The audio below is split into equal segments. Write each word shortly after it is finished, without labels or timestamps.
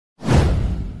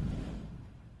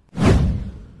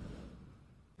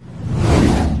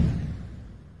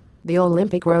The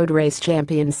Olympic road race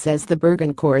champion says the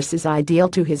Bergen course is ideal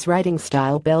to his riding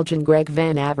style. Belgian Greg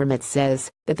van Avermaet says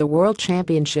that the World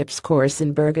Championships course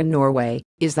in Bergen, Norway,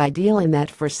 is ideal in that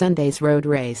for Sunday's road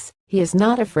race, he is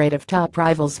not afraid of top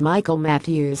rivals Michael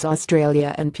Matthews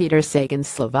Australia and Peter Sagan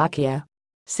Slovakia.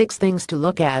 6 things to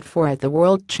look out for at the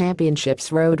World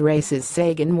Championships road races.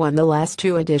 Sagan won the last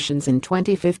 2 editions in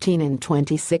 2015 and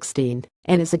 2016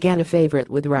 and is again a favorite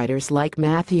with riders like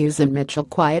Matthews and Mitchell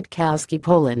Kwiatkowski.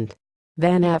 Poland.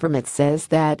 Van Avermaet says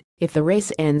that if the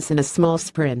race ends in a small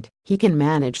sprint, he can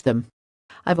manage them.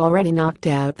 I've already knocked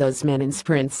out those men in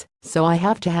sprints, so I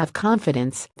have to have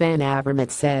confidence, Van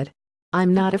Avermaet said.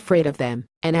 I'm not afraid of them,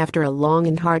 and after a long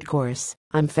and hard course,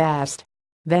 I'm fast.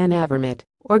 Van Avermaet,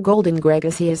 or Golden Greg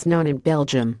as he is known in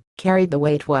Belgium, carried the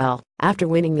weight well after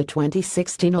winning the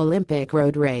 2016 Olympic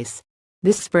road race.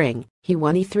 This spring, he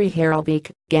won E3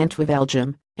 Harelbeek, Ghent with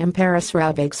Belgium, and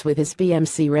Paris-Roubaix with his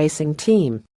BMC racing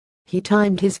team. He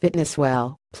timed his fitness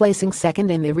well, placing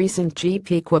second in the recent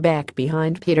GP Quebec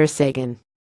behind Peter Sagan.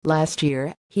 Last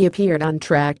year, he appeared on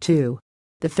track too.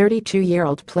 The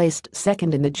 32-year-old placed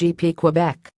second in the GP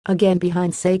Quebec, again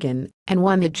behind Sagan, and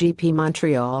won the GP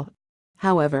Montreal.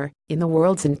 However, in the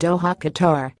Worlds in Doha,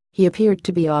 Qatar, he appeared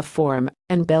to be off form,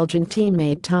 and Belgian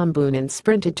teammate Tom Boonen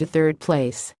sprinted to 3rd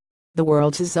place. The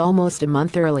Worlds is almost a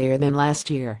month earlier than last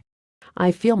year.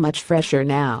 I feel much fresher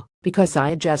now, because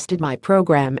I adjusted my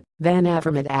program, Van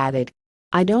Avermaet added.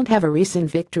 I don't have a recent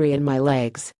victory in my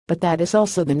legs, but that is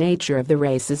also the nature of the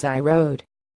races I rode.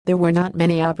 There were not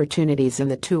many opportunities in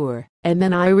the Tour, and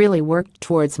then I really worked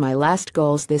towards my last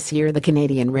goals this year, the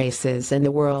Canadian races and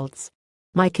the Worlds.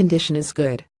 My condition is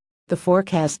good. The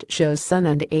forecast shows sun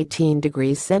and 18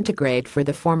 degrees centigrade for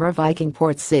the former Viking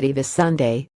port city this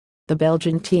Sunday. The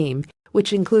Belgian team,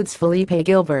 which includes Philippe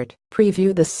Gilbert,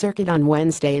 previewed the circuit on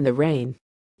Wednesday in the rain.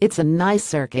 It's a nice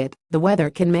circuit, the weather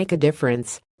can make a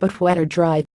difference, but wet or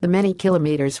dry, the many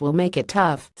kilometers will make it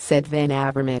tough, said Van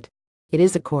Avermaet. It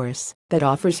is a course that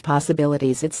offers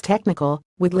possibilities. It's technical,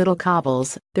 with little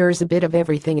cobbles, there is a bit of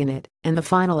everything in it, and the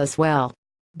final as well.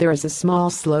 There is a small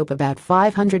slope about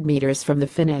 500 meters from the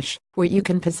finish, where you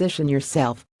can position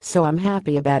yourself, so I'm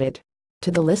happy about it.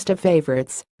 To the list of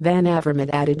favorites, Van Avermaet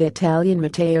added Italian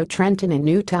Matteo Trentin and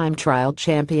new time trial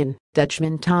champion,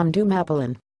 Dutchman Tom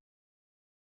Dumoulin.